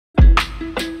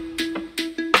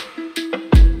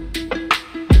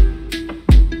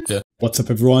What's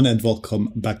up everyone and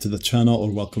welcome back to the channel,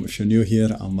 or welcome if you're new here.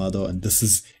 I'm Mado and this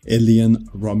is Alien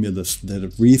Romulus,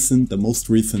 the most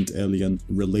recent Alien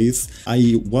release.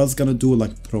 I was gonna do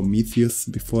like Prometheus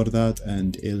before that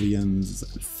and Aliens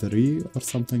 3 or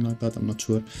something like that, I'm not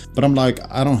sure. But I'm like,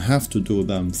 I don't have to do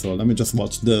them, so let me just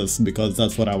watch this because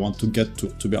that's what I want to get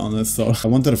to be honest. So I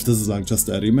wonder if this is like just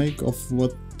a remake of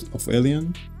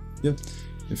Alien. Yeah.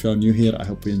 If you're new here, I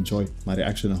hope you enjoy my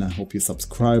reaction and I hope you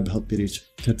subscribe, help me reach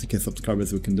 30k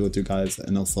subscribers. We can do it, you guys.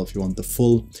 And also if you want the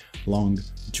full, long,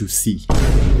 juicy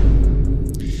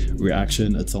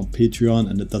reaction, it's on Patreon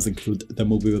and it does include the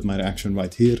movie with my reaction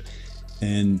right here.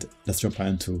 And let's jump right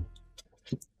into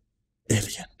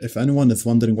Alien. If anyone is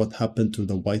wondering what happened to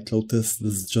the White Lotus,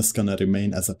 this is just gonna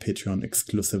remain as a Patreon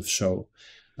exclusive show.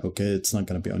 Okay, it's not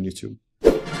gonna be on YouTube.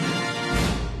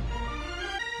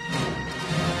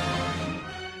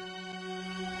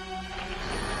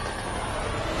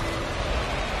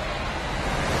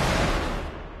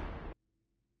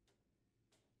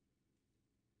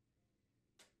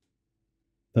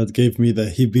 That gave me the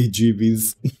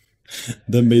heebie-jeebies.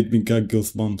 That made me get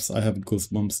goosebumps. I have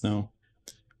goosebumps now.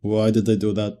 Why did I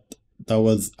do that? That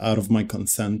was out of my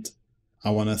consent.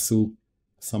 I wanna sue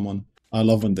someone. I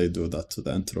love when they do that to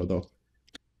the intro though.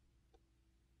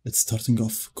 It's starting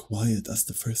off quiet as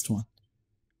the first one.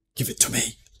 Give it to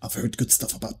me. I've heard good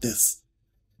stuff about this.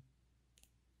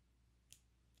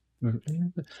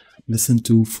 Listen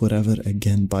to Forever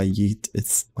Again by Yeet.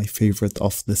 It's my favorite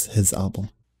off his album.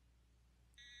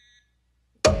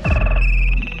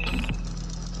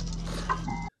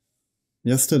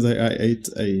 Yesterday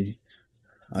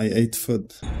I ate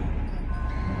food.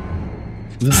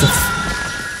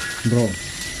 Bro,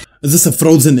 is this a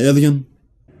frozen alien?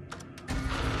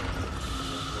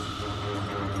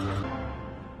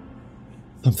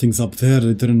 Something's up there,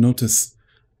 I didn't notice.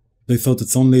 They thought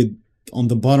it's only on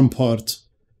the bottom part,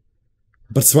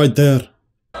 but it's right there.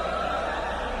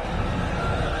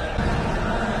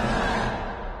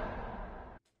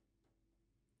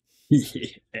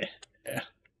 Yeah.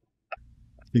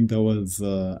 I think that was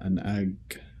an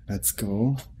egg. Let's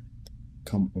go.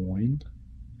 Come on.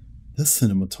 This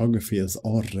cinematography is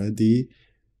already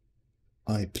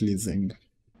eye-pleasing.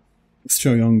 Is she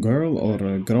a young girl or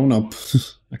a grown-up?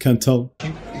 I can't tell.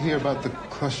 You hear about the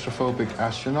claustrophobic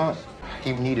astronaut?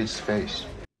 He needed space.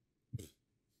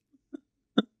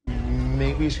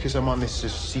 Maybe it's because I'm on this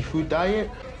seafood diet.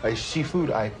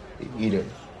 Seafood, I eat it.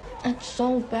 It's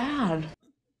so bad.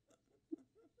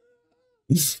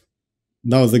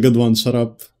 That was a good one, shut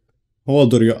up. How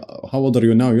old are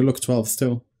you now? You look 12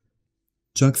 still.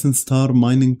 Jackson Star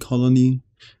mining colony.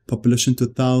 Population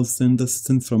 2000,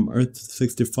 distance from Earth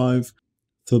 65.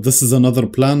 So this is another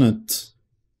planet.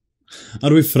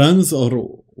 Are we friends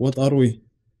or what are we?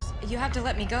 You have to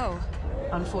let me go.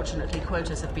 Unfortunately,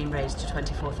 quotas have been raised to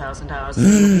 24,000 hours and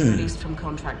will be released from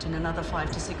contract in another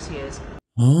 5 to 6 years.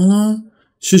 Huh?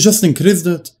 She just increased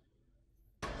it.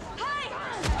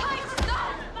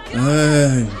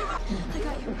 Hey.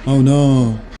 Oh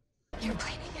no. You're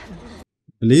bleeding.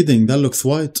 Bleeding, that looks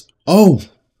white. Oh!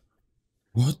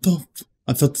 What the f—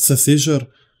 I thought it's a seizure.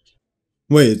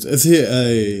 Wait, is he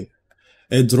a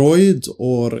droid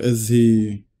or is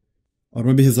he— or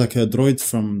maybe he's like a droid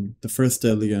from the first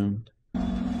Alien.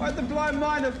 Why'd the blind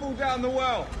miner fall down the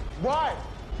well? Why?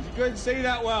 You couldn't see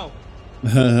that well.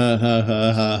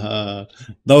 That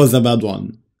was a bad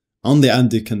one. Only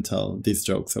Andy can tell these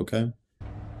jokes, okay?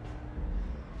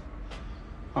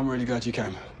 I'm really glad you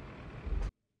came.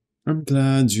 I'm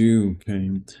glad you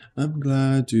came. I'm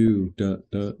glad you.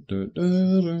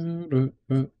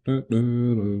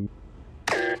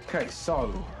 Okay,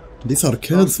 so These are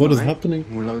kids. What is happening?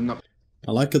 we're loading up.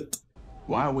 I like it.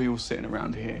 Why are we all sitting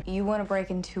around here? You want to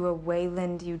break into a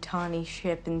Wayland-Yutani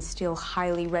ship and steal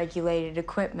highly regulated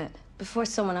equipment. Before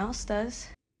someone else does.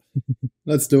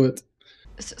 Let's do it.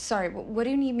 Sorry, what do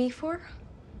you need me for?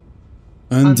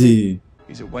 Andy.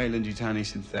 He's a Wayland-Yutani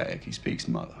synthetic. He speaks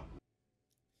mother.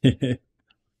 Yeah.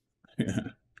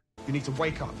 You need to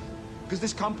wake up. Because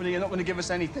this company are not going to give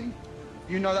us anything.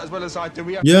 You know that as well as I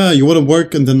do. Yeah, you wouldn't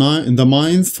work in the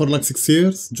mines for like 6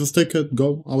 years? Just take it,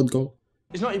 go. I would go.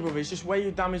 It's not your brother, it's just where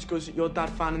your damaged goods that your dad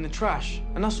found in the trash.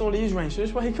 And that's all he is, Rain, so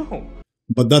just wake up.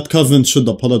 But that cousin should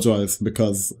apologize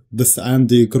because this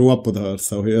Andy grew up with her,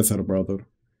 so he is her brother.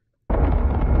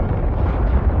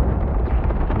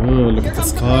 Oh, look at the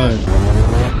sky.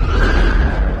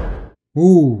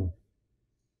 Ooh.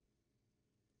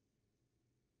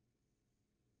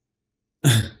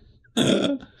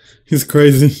 He's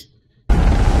crazy.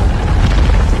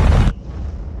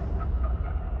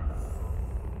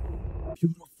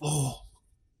 beautiful.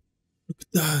 Look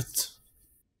at that.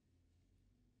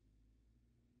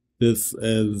 This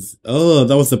is... Oh,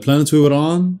 that was the planet we were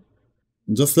on?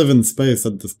 Just live in space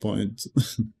at this point.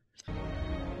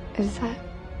 Is that?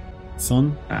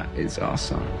 Sun? That is our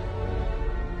sun.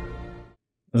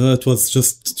 It was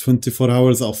just 24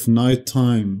 hours of night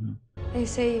time. They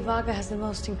say Ivaga has the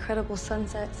most incredible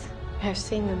sunsets. I've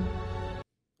seen them.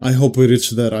 I hope we reach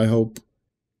there, I hope.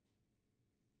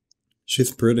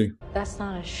 She's pretty. That's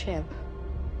not a ship.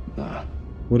 Nah.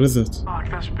 What is it? Fuck,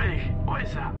 that's big. What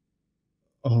is that?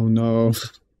 Oh no.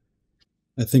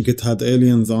 I think it had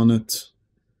aliens on it.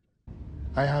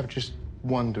 I have just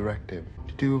one directive.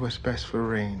 To do what's best for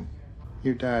Rain.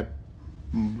 Your dad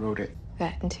wrote it.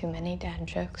 Gotten too many dad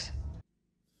jokes.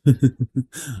 He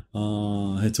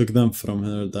took them from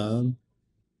her dad.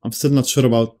 I'm still not sure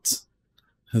about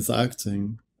his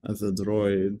acting as a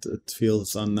droid. It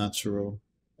feels unnatural.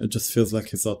 It just feels like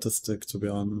he's autistic, to be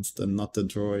honest, and not a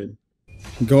droid.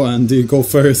 Go, Andy, go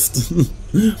first.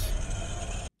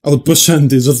 I would push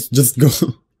Andy, just go.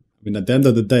 I mean, at the end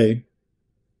of the day,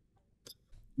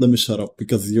 let me shut up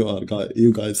because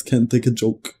you guys can't take a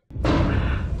joke.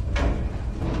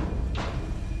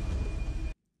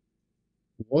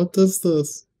 What is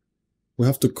this? We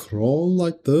have to crawl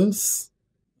like this?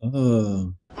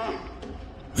 A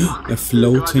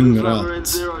floating rat.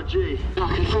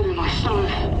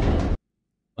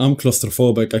 I'm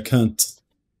claustrophobic, I can't.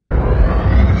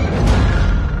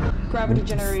 Gravity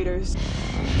generators.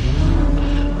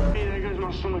 Hey, there goes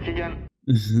my stomach again.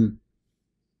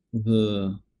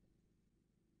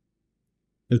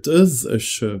 It is a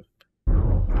ship.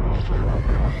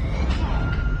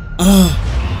 Ah!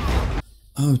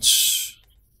 Ouch.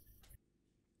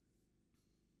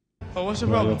 Oh, what's the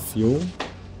Out problem? of fuel?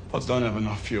 Pods don't have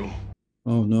enough fuel.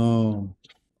 Oh no.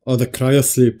 Oh, the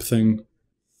cryosleep thing.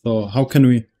 So how can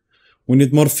we? We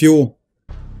need more fuel.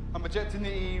 I'm ejecting the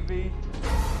EV.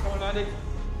 Come on, Andy.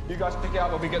 You guys pick it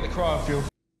up while we get the cryo fuel.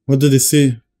 What did he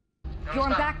see?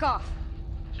 Bjorn, back off!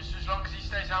 Just as long as he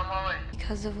stays out of my way.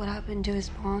 Because of what happened to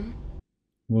his mom?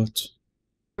 What?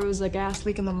 There was a gas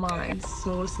leak in the mines,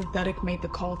 so Synthetic made the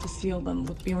call to seal them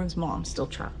with Bjorn's mom still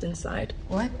trapped inside.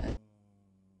 What?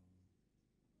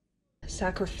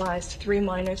 Sacrificed 3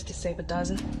 miners to save a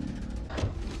dozen.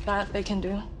 That they can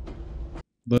do.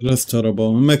 That is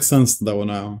terrible. It makes sense though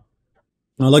now.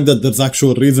 I like that there's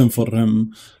actual reason for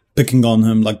him picking on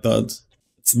him like that.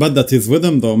 It's bad that he's with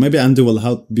him though. Maybe Andy will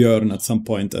help Bjorn at some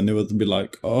point and he will be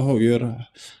like, oh, you're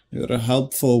a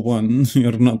helpful one.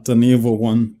 You're not an evil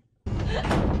one.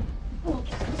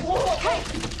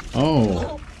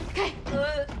 Oh.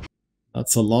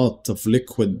 That's a lot of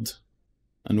liquid.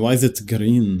 And why is it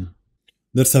green?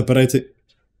 They're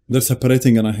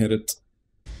separating and I hear it.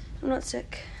 I'm not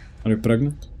sick. Are you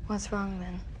pregnant? What's wrong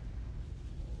then?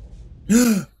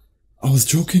 I was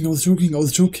joking. Who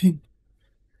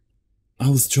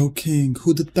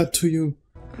did that to you?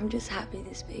 I'm just happy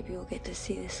this baby will get to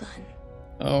see the sun.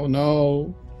 Oh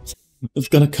no. It's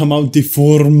gonna come out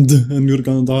deformed and you're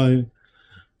gonna die.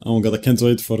 Oh my god, I can't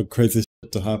wait for crazy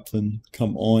shit to happen.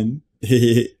 Come on.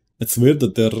 It's weird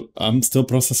that I'm still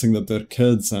processing that they're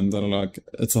kids and they're like,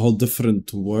 it's a whole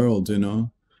different world, you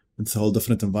know? It's a whole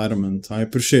different environment. I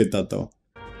appreciate that though.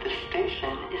 The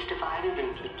station is divided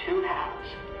into 2 halves.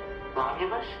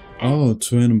 Romulus Oh,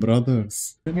 twin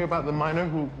brothers. You hear about the miner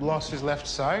who lost his left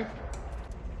side?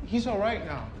 He's alright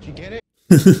now. Did you get it?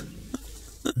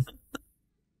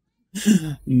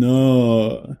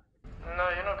 No. No,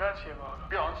 you're not going to your mom.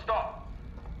 Bjorn, stop.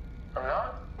 I'm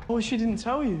not? Oh, she didn't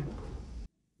tell you.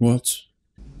 What?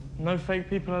 No fake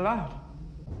people allowed.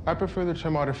 I prefer the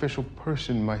term artificial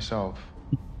person myself.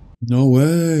 No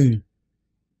way.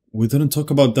 We didn't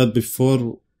talk about that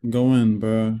before going,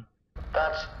 bro.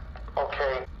 That's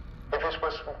okay. If this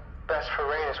was best for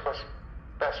Rain, it's what's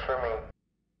best for me.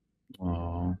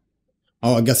 Oh.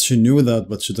 Oh, I guess she knew that,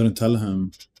 but she didn't tell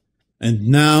him. And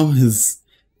now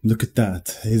look at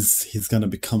that. He's gonna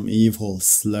become evil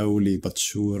slowly but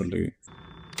surely.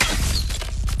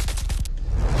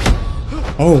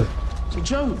 Oh. It's a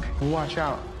joke. Watch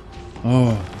out.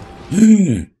 Oh.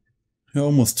 He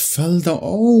almost fell down.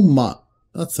 Oh my.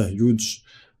 That's a huge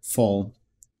fall.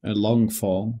 A long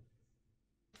fall.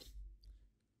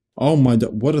 Oh my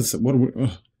god. What is it? What are we...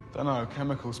 Don't know,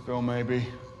 chemical spill maybe.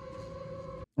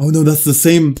 Oh no, that's the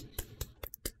same.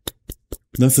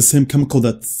 That's the same chemical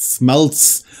that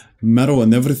smelts metal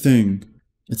and everything.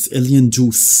 It's alien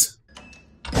juice.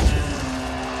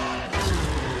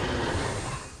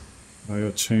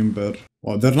 Bio chamber.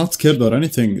 Oh, they're not scared or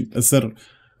anything. Is there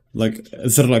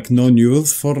like no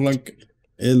news for like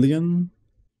alien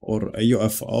or a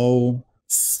UFO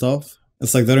stuff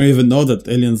It's like they don't even know that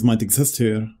aliens might exist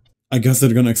here. I guess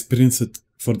they're gonna experience it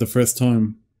for the first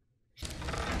time.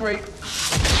 Great.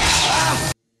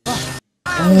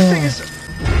 Oh. Fingers.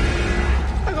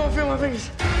 I don't feel my fingers.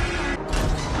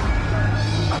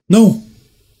 No!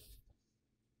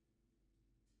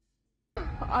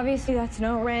 Obviously, that's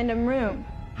no random room.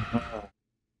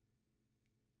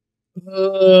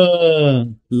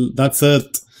 That's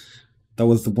it. That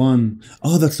was the one.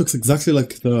 Oh, that looks exactly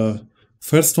like the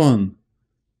first one.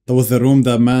 That was the room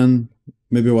that man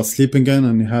maybe was sleeping in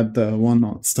and he had the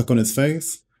one stuck on his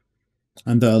face.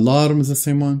 And the alarm is the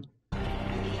same one.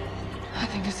 I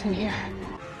think it's in here.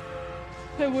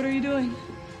 Hey, what are you doing?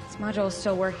 This module is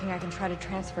still working. I can try to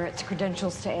transfer its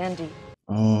credentials to Andy.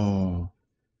 Oh.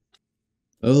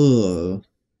 Oh.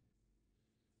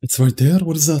 It's right there?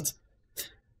 What is that?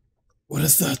 What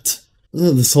is that?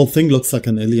 Oh, this whole thing looks like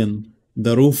an alien.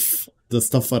 The roof, the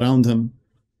stuff around him.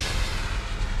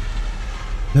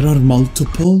 There are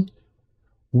multiple?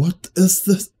 What is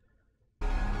this?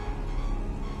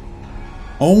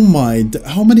 Oh my,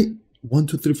 how many? 1,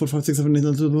 2, 3, 4, 5, 6, 7, 8,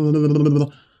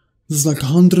 9, there's like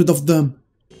 100 of them.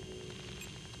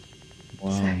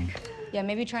 Wow. Yeah,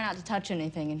 maybe try not to touch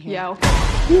anything in here. Yeah,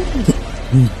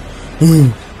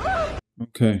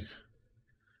 okay.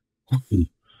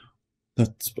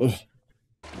 That's...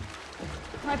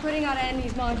 Try putting out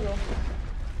Andy's module.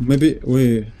 maybe,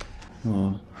 wait.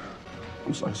 Oh.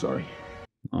 I'm so sorry.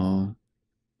 Oh.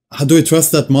 How do we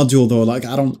trust that module though? Like,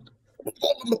 I don't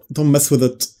mess with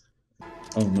it.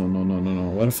 Oh, no, no, no, no, no.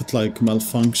 What if it like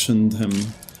malfunctioned him?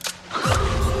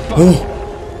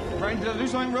 Oh! Rain, did I do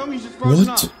something wrong? He's just frozen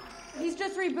What? up. He's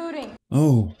just rebooting.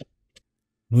 Oh.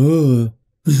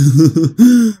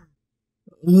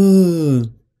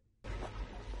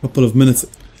 Couple of minutes.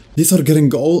 These are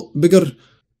getting all bigger.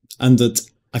 And it.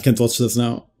 I can't watch this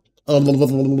now. Oh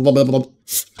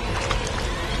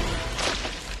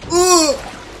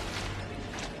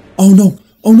no!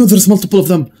 Oh no, there's multiple of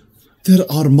them! There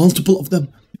are multiple of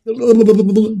them!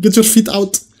 Get your feet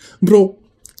out, bro!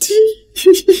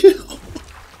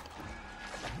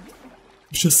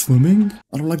 Just swimming?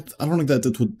 I don't like that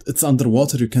it's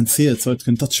underwater, you can see it, so it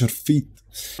can touch your feet.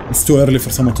 It's too early for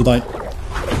someone to die.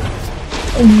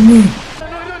 Oh no! I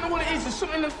don't know what it is. There's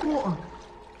something in the water.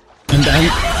 And then...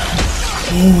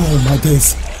 oh my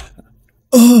days!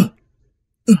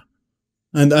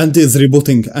 And Andy is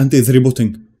rebooting. Andy!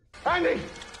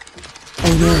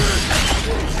 Oh no!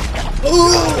 Oh!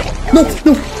 No!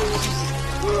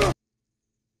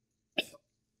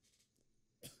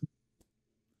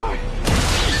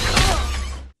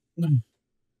 No!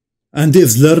 Andy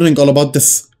is learning all about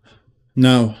this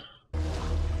now.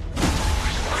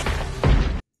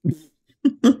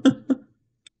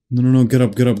 No, get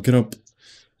up.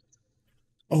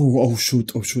 Oh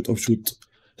shoot.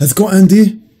 Let's go,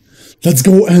 Andy! Let's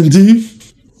go, Andy!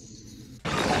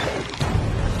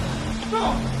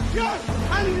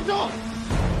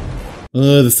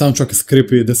 The soundtrack is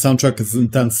creepy. The soundtrack is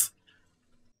intense.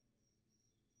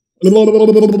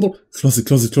 Close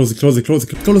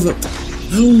it.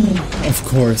 Of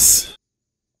course.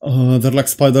 They're like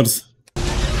spiders.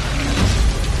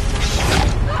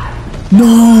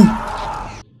 No!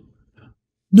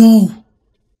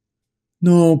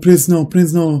 No, please no. No,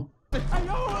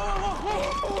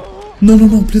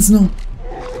 please no.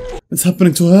 It's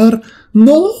happening to her.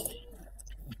 No!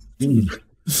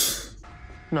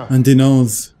 No. Andy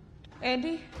knows.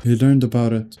 Andy? He learned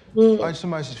about it. I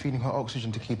surmise he's feeding her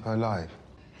oxygen to keep her alive.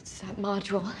 It's that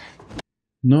module.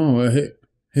 No,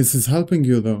 he's helping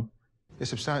you though. It's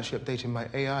substantially updating my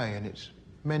AI and it's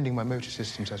mending my motor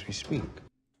systems as we speak.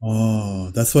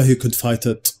 Oh, that's why he could fight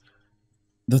it.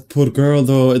 That poor girl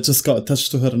though, it just got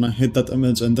attached to her and I hate that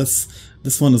image, and this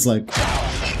one is like...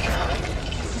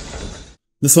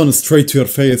 this one is straight to your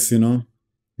face, you know?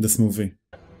 This movie.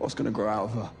 What's gonna grow out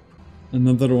of her?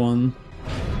 Another one.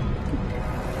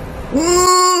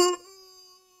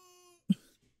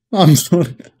 I'm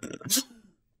sorry.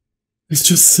 It's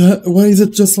just why is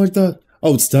it just like that?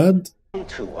 Oh, it's dead?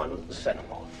 To one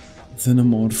xenomorph.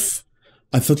 Xenomorph.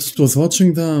 I thought it was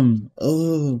watching them.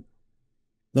 Oh.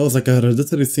 That was like a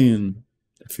hereditary scene.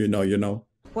 If you know, you know.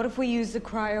 What if we use the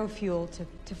cryo fuel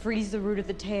to freeze the root of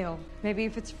the tail? Maybe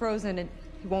if it's frozen, it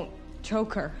won't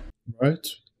choke her. Right?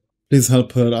 Please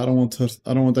help her. I don't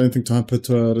want anything to happen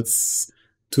to her. It's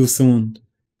too soon.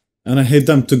 And I hate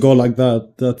them to go like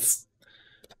that. That's...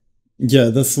 yeah,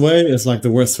 this way is like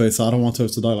the worst way, so I don't want her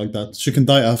to die like that. She can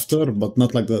die after, but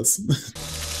not like this.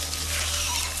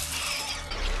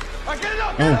 Get it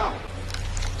up! Get it up!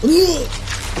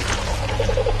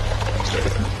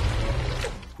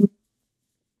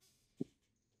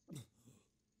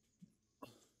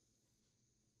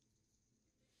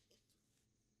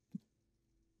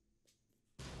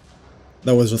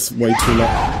 That was just way too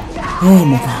loud. Oh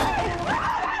my god.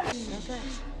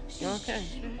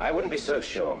 I wouldn't be so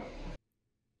sure.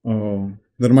 Oh,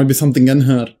 there might be something in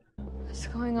her. What's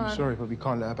going on? I'm sorry, but we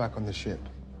can't let her back on the ship.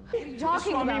 What are you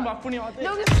talking about?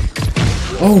 No,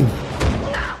 Oh.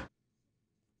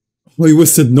 Oh, he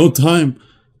wasted no time.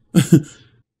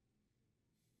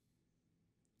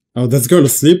 Oh, this girl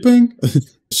is sleeping?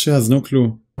 She has no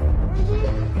clue.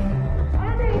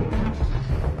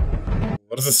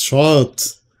 What is this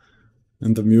shot?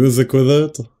 And the music with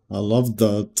it? I love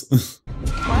that.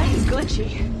 Why is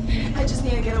glitchy? I just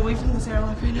need to get away from this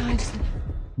airlock right now.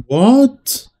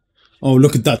 What? Oh,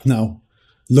 look at that now.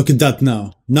 Look at that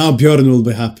now. Now Bjorn will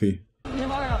be happy.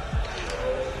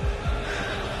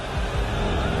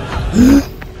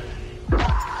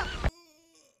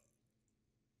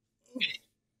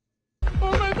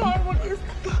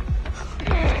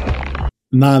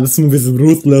 Nah, this movie is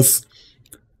ruthless.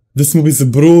 This movie is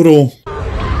brutal.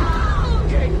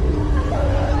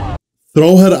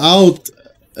 Throw her out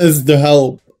is the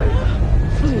help.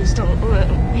 Please don't let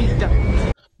me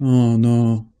die. Oh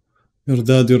no. You're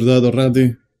dead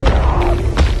already.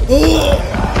 Oh!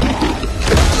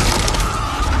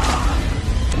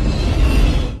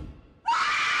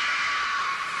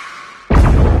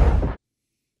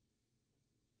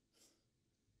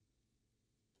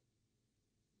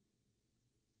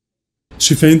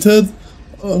 She fainted?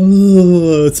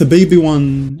 Oh, it's a baby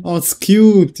one. Oh, it's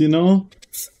cute, you know?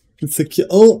 It's a cute.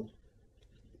 Oh!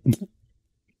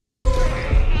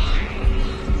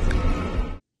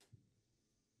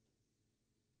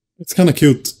 It's kinda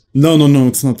cute. No,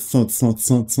 it's not.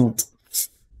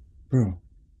 Bro.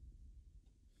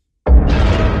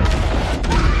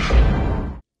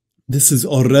 This is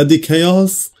already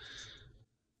chaos?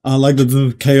 I like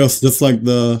the chaos just like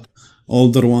the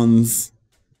older ones.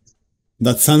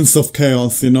 That sense of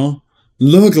chaos, you know?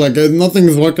 Look, like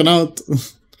nothing's working out.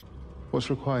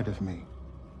 What's required of me,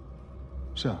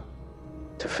 sir?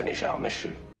 To finish our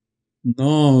mission.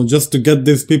 No, just to get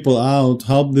these people out.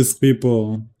 Help these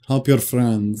people. Help your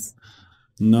friends.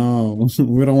 No,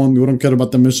 we don't care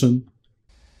about the mission.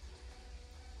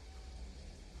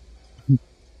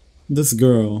 This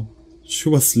girl, she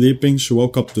was sleeping, she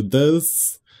woke up to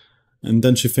this, and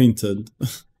then she fainted.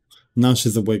 Now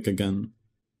she's awake again.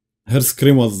 Her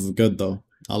scream was good though.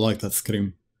 I like that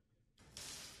scream.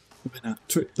 Winner,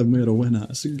 trick the middle winner.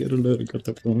 I should get a little got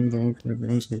the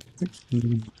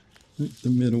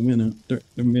middle winner.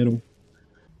 The middle.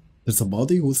 There's a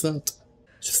body? Who's that?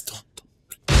 Just don't.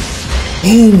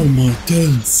 Oh my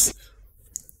goodness.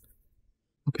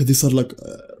 Okay, these are like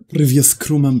previous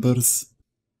crew members.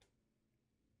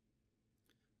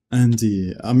 And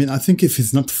I mean, I think if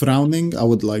he's not frowning, I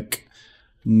would like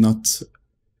not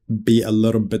be a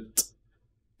little bit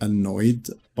annoyed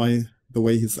by the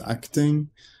way he's acting.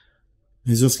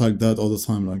 He's just like that all the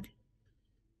time. Like,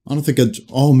 I don't think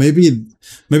oh, maybe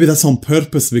that's on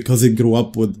purpose because he grew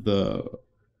up with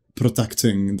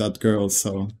protecting that girl,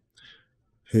 so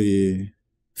he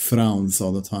frowns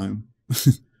all the time.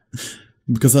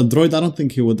 Because a droid, I don't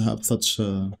think he would have such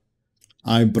a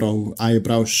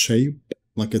eyebrow shape,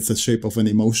 like it's a shape of an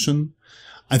emotion.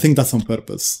 I think that's on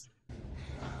purpose.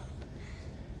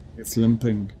 It's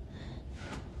limping.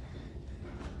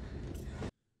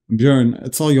 Bjorn,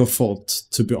 it's all your fault,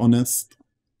 to be honest.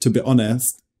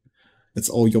 It's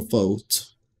all your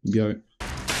fault, Bjorn.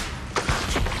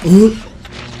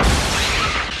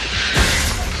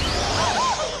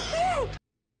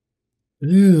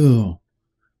 Ew.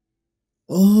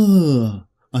 Oh,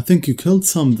 I think you killed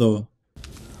some though.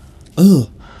 Oh.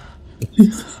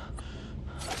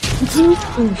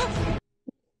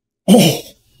 Oh.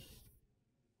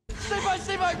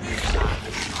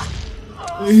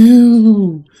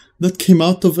 Ew. That came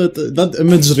out of it. That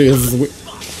imagery is.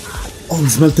 Oh,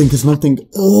 it's melting.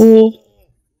 Oh.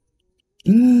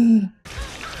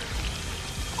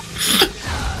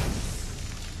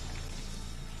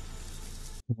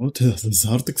 What? His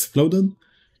heart exploded?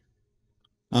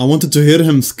 I wanted to hear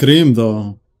him scream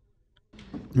though.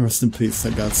 Rest in peace,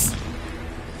 I guess.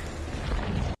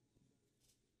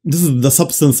 This is the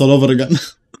substance all over again.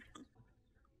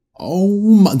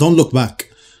 Oh my, don't look back.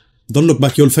 Don't look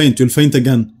back, you'll faint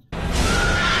again.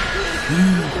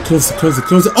 Close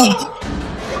it. Oh!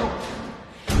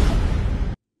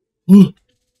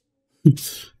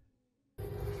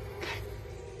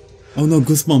 Oh no,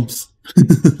 goosebumps.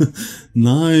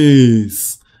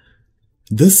 Nice.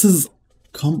 This is,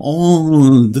 come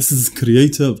on, this is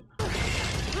creative.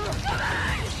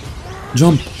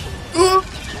 Jump.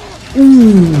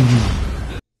 Ooh.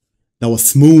 That was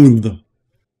smooth.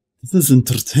 This is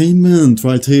entertainment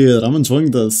right here. I'm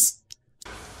enjoying this.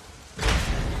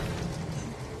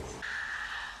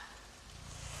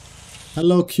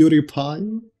 Hello, cutie pie.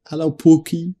 Hello,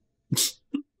 Pookie.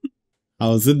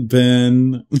 How's it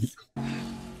been?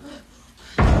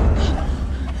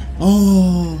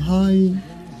 Oh, hi.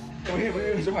 Okay.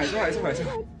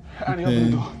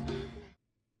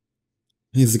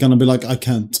 He's gonna be like, I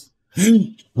can't.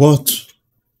 What?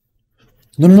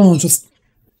 No, just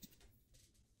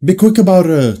be quick about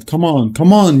it. Come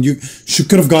on. She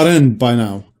could have got in by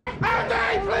now.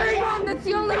 That's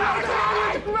the only way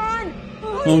to run.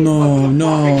 Oh no.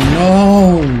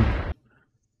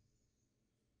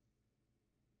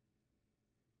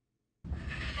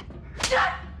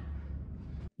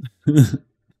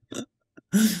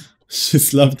 She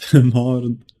slapped him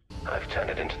hard. I've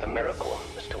turned it into the miracle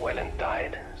Mr. Wayland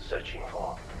died searching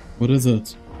for. What is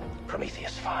it?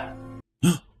 Prometheus fire.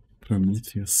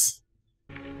 Prometheus.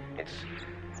 Its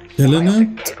Killing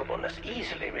biotic it? capableness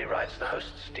easily rewrites the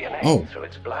host's DNA through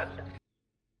its blood.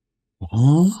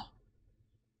 Huh?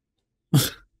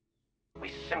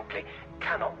 We simply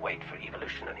cannot wait for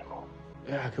evolution anymore.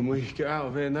 Yeah, can we get out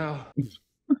of here now?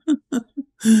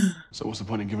 So what's the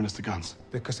point in giving us the guns?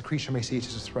 Because the creature may see it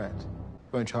as a threat.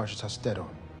 Won't charge us dead on.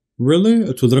 Really?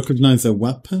 It would recognize a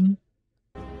weapon?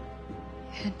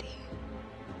 Andy,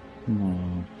 No.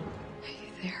 are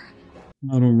you there?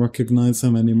 I don't recognize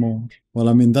him anymore. Well,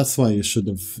 I mean, that's why you should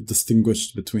have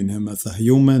distinguished between him as a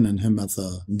human and him as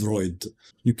a droid.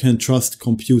 You can't trust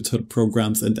computer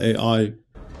programs and AI.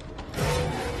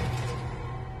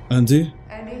 Andy?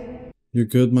 You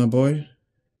good, my boy?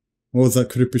 What was that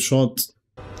creepy shot?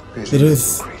 It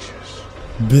is.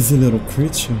 Busy little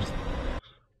creatures.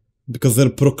 Because they're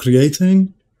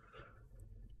procreating?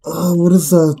 Oh, what is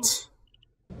that?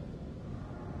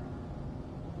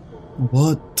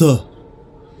 What the?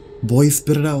 Boy,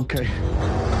 spit it out. Okay.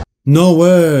 No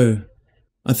way.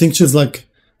 I think she's like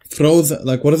frozen.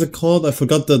 Like, what is it called? I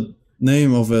forgot the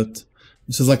name of it.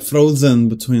 She's like frozen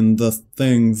between the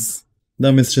things.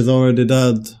 That means she's already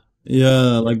dead.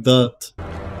 Yeah, like that.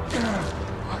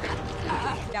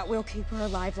 That will keep her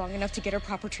alive long enough to get her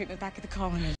proper treatment back at the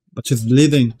colony. But she's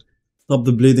bleeding. Stop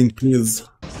the bleeding, please.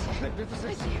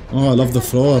 Oh, I love the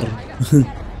floor.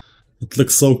 It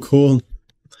looks so cool.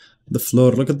 The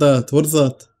floor, look at that. What is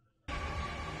that?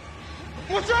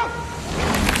 Watch out!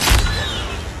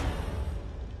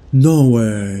 No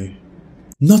way.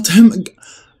 Not him.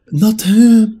 Not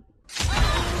him.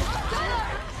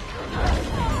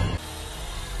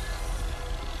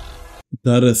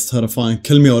 That is terrifying.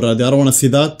 Kill me already. I don't want to see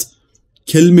that.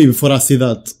 Kill me before I see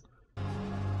that.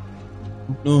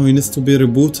 No, he needs to be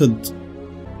rebooted.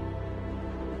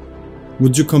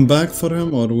 Would you come back for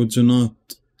him or would you not?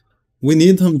 We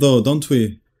need him though, don't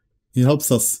we? He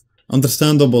helps us.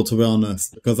 Understandable, to be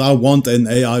honest, because I want an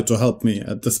AI to help me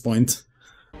at this point.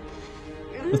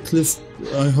 At least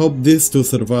I hope these two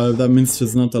survive. That means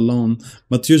she's not alone.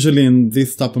 But usually in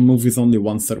these type of movies only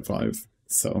one survive.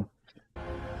 So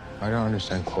I don't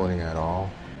understand quoting at all.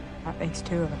 That makes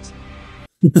two of us.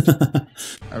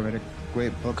 I read a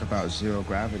great book about zero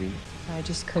gravity. I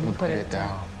just couldn't put it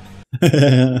down.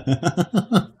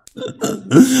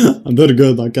 They're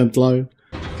good, I can't lie.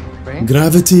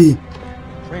 Gravity!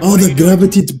 Oh, the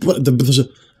gravity,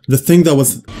 the thing that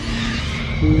was...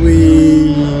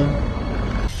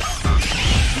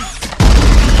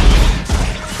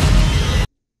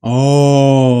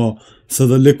 Oh, so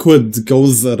the liquid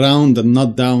goes around and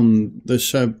not down the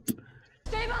ship.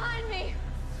 Stay behind me!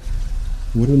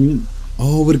 What do you mean?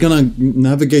 Oh, we're gonna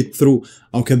navigate through...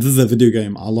 Okay, this is a video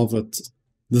game, I love it.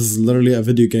 This is literally a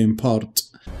video game part.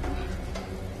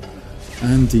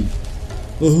 Andy.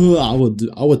 Oh,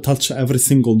 I would touch every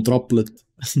single droplet.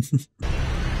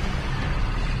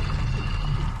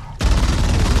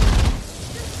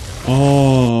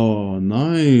 Oh,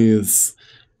 nice.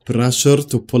 Pressure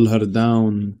to pull her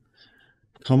down.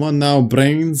 Come on now,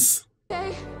 brains.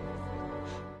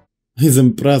 He's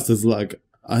impressed. He's like,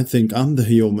 I think I'm the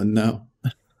human now.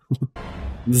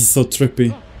 This is so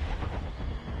trippy.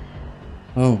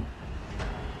 Oh.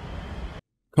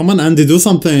 Come on, Andy, do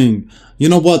something. You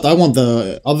know what? I want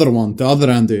the other one, the other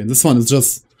Andy. This one is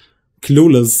just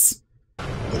clueless.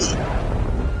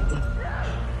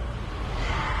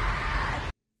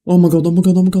 Oh my god, oh my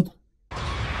god, oh my god.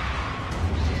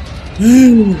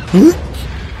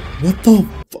 What the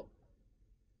fuck?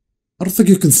 I don't think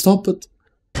you can stop it.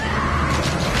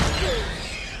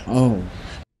 Oh.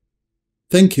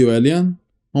 Thank you, alien.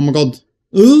 Oh my god.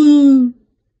 Ooh.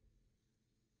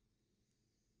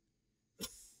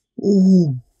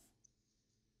 Ooh.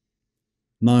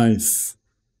 Nice.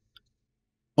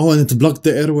 Oh, and it blocked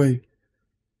the airway.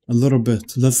 A little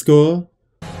bit. Let's go.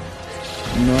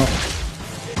 No.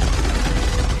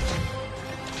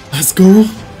 Let's go.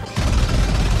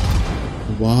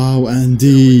 Wow,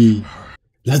 Andy.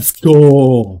 Let's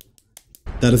go.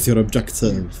 That is your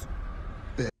objective.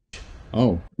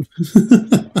 Oh.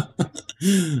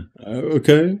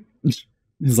 Okay.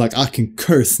 He's like, I can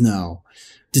curse now.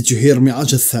 Did you hear me? I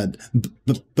just said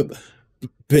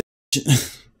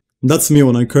bitch. That's me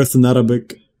when I curse in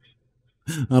Arabic.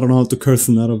 I don't know how to curse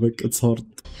in Arabic. It's hard.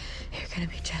 You're gonna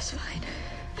be just fine.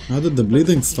 How did the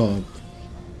bleeding stop?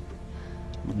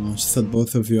 Oh, she said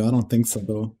both of you. I don't think so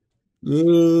though.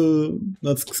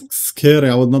 That's scary.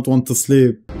 I would not want to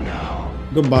sleep. No.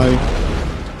 Goodbye.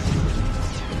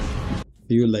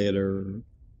 See you later.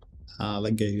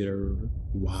 Alligator.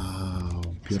 Wow.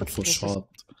 Beautiful shot.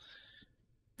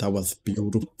 That was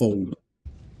beautiful.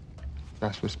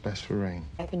 That's what's best for Rain.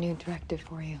 I have a new directive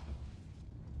for you.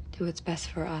 Do what's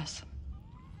best for us.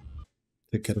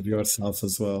 Take care of yourself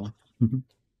as well.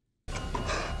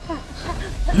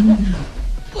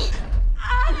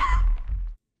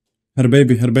 Her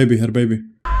baby, her baby, her baby.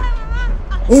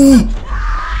 Oh!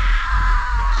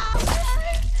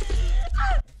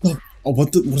 Oh,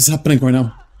 what is happening right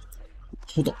now?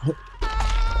 Hold on.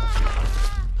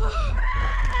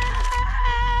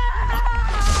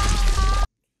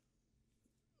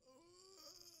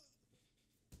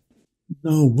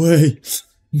 No way.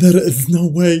 There is no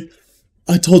way.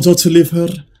 I told y'all to leave her.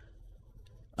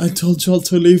 I told y'all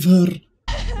to leave her.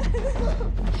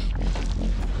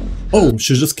 Oh,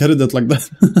 she just carried it like that.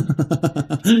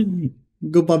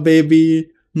 Goodbye, baby.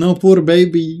 No, poor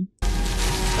baby.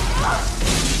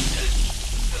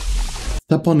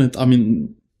 Step on it. I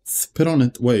mean, spit on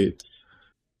it. Wait.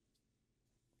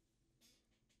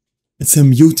 It's a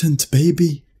mutant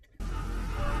baby.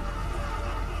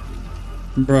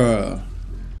 Bruh.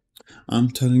 I'm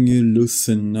telling you,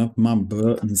 loosen up my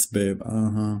buttons, babe.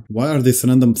 Why are these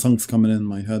random songs coming in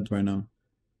my head right now?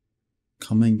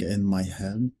 Coming in my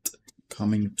head?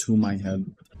 Coming to my head.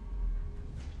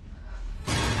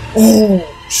 Oh,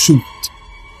 shoot.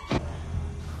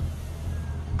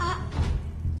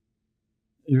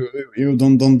 You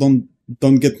don't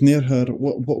get near her.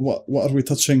 What are we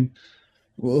touching?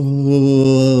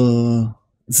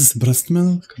 Is this breast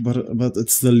milk? But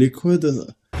it's the liquid.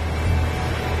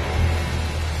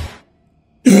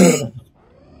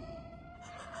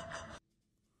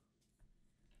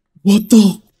 What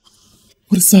the?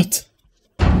 What is that?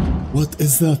 What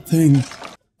is that thing?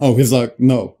 Oh, he's like,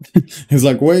 no. He's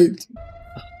like, wait.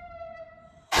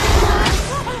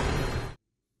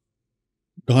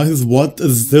 Guys, what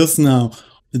is this now?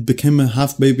 It became a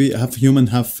half baby, half human,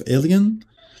 half alien?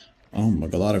 Oh my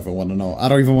god, I don't even want to know. I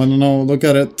don't even want to know. Look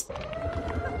at it.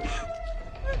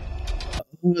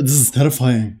 Oh, this is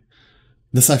terrifying.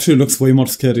 This actually looks way more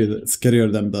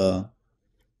scarier than the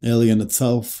alien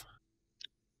itself.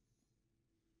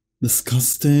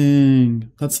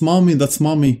 Disgusting. That's mommy, that's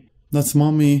mommy. That's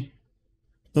mommy.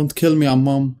 Don't kill me, I'm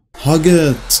mom. Hug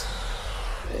it.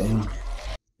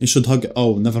 You should hug it.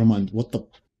 Oh, never mind. What the?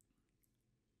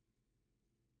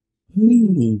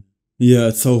 Yeah,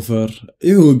 it's over.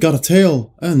 Ew, it got a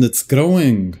tail. And it's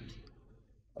growing.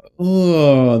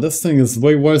 Oh, this thing is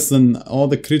way worse than all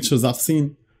the creatures I've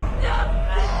seen.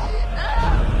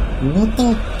 What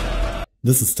the?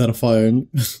 This is terrifying.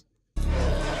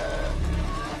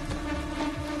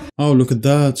 Oh, look at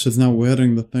that. She's now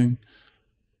wearing the thing.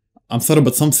 I'm sorry,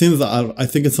 but some scenes are, I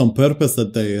think it's on purpose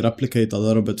that they replicate a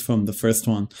little bit from the first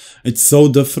one. It's so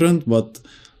different, but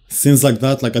scenes like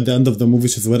that, like at the end of the movie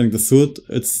she's wearing the suit,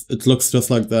 it looks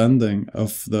just like the ending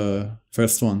of the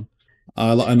first one.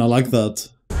 And I like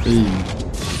that. Eee.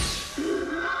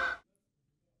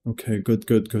 Okay, good.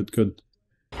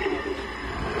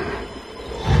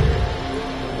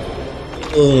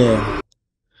 Ugh.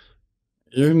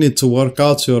 You need to work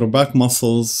out your back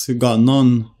muscles. You got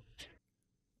none.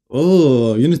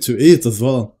 Oh, you need to eat as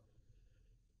well.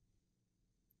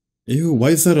 Ew,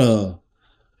 why is there a...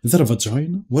 Is that a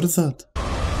vagina? What is that?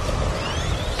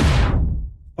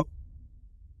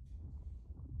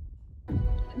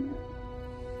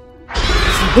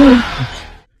 Oh.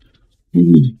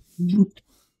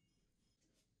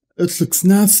 It looks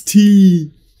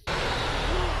nasty.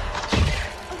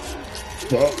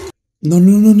 No.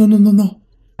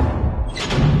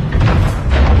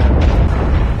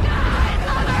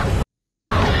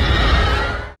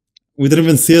 We didn't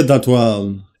even see it that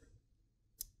well.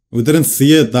 We didn't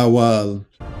see it that well.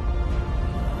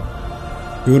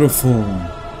 Beautiful.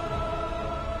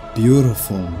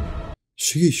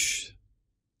 Sheesh.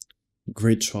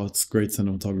 Great shots, great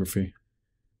cinematography.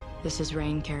 This is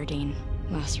Rain Carradine,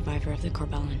 last survivor of the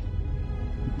Corbellin.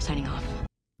 I'm signing off.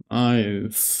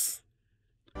 Nice.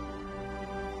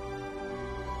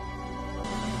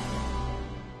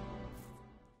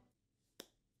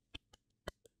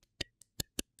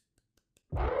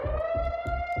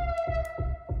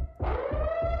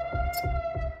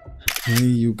 Okay,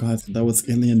 you guys, that was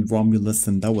Alien Romulus,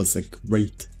 and that was a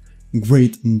great,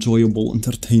 enjoyable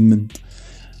entertainment.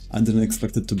 I didn't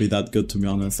expect it to be that good, to be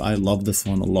honest. I love this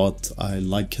one a lot. I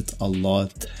like it a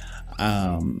lot. If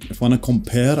I want to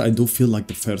compare, I do feel like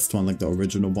the first one, like the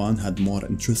original one, had more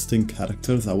interesting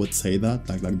characters. I would say that.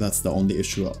 Like that's the only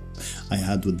issue I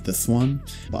had with this one.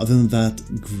 But other than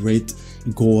that, great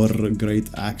gore, great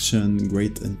action,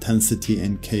 great intensity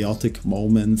and chaotic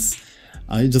moments.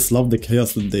 I just love the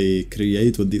chaos that they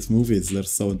create with these movies. They're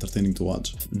so entertaining to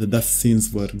watch. The death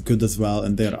scenes were good as well,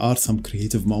 and there are some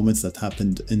creative moments that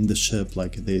happened in the ship,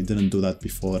 like they didn't do that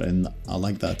before, and I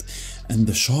like that. And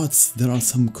the shots, there are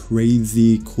some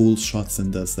crazy cool shots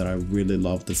in this that I really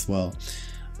loved as well.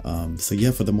 So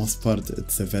yeah, for the most part,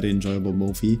 it's a very enjoyable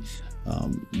movie.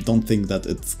 Don't think that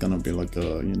it's gonna be like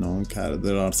a, you know,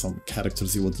 there are some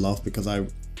characters you would love, because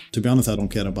to be honest, I don't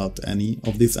care about any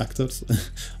of these actors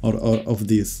or of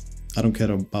these. I don't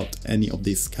care about any of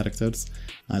these characters.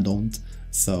 I don't.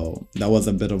 So that was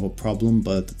a bit of a problem,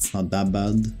 but it's not that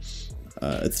bad.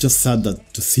 It's just sad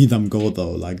that to see them go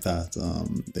though like that.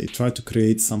 They try to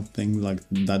create something like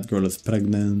that girl is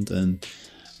pregnant and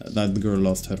that girl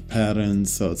lost her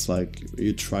parents, so it's like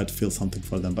you try to feel something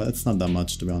for them, but it's not that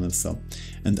much, to be honest. So,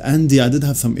 and Andy, I did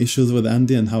have some issues with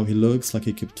Andy and how he looks, like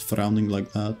he kept frowning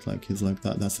like that, like he's like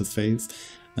that, that's his face.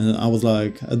 And I was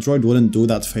like, a droid wouldn't do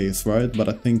that face, right? But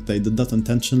I think they did that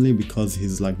intentionally because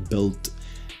he's like built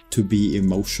to be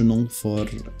emotional for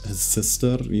his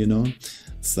sister, you know?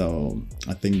 So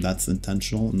I think that's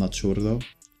intentional, I'm not sure though.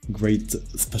 Great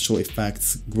special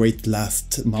effects, great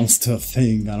last monster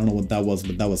thing. I don't know what that was,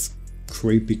 but that was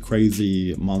creepy,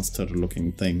 crazy monster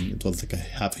looking thing. It was like a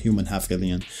half human, half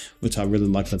alien, which I really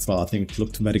liked as well. I think it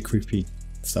looked very creepy.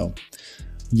 So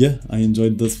yeah, I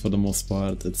enjoyed this for the most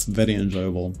part. It's very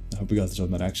enjoyable. I hope you guys enjoyed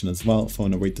my reaction as well. If I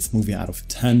want to rate this movie out of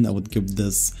 10, I would give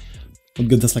this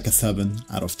like a 7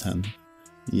 out of 10.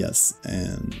 Yes,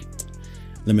 and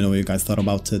let me know what you guys thought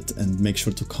about it, and make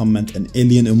sure to comment an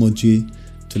alien emoji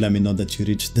to let me know that you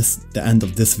reached the end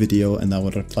of this video, and I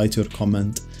will reply to your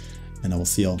comment, and I will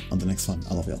see y'all on the next one.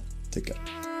 I love y'all. Take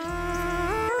care.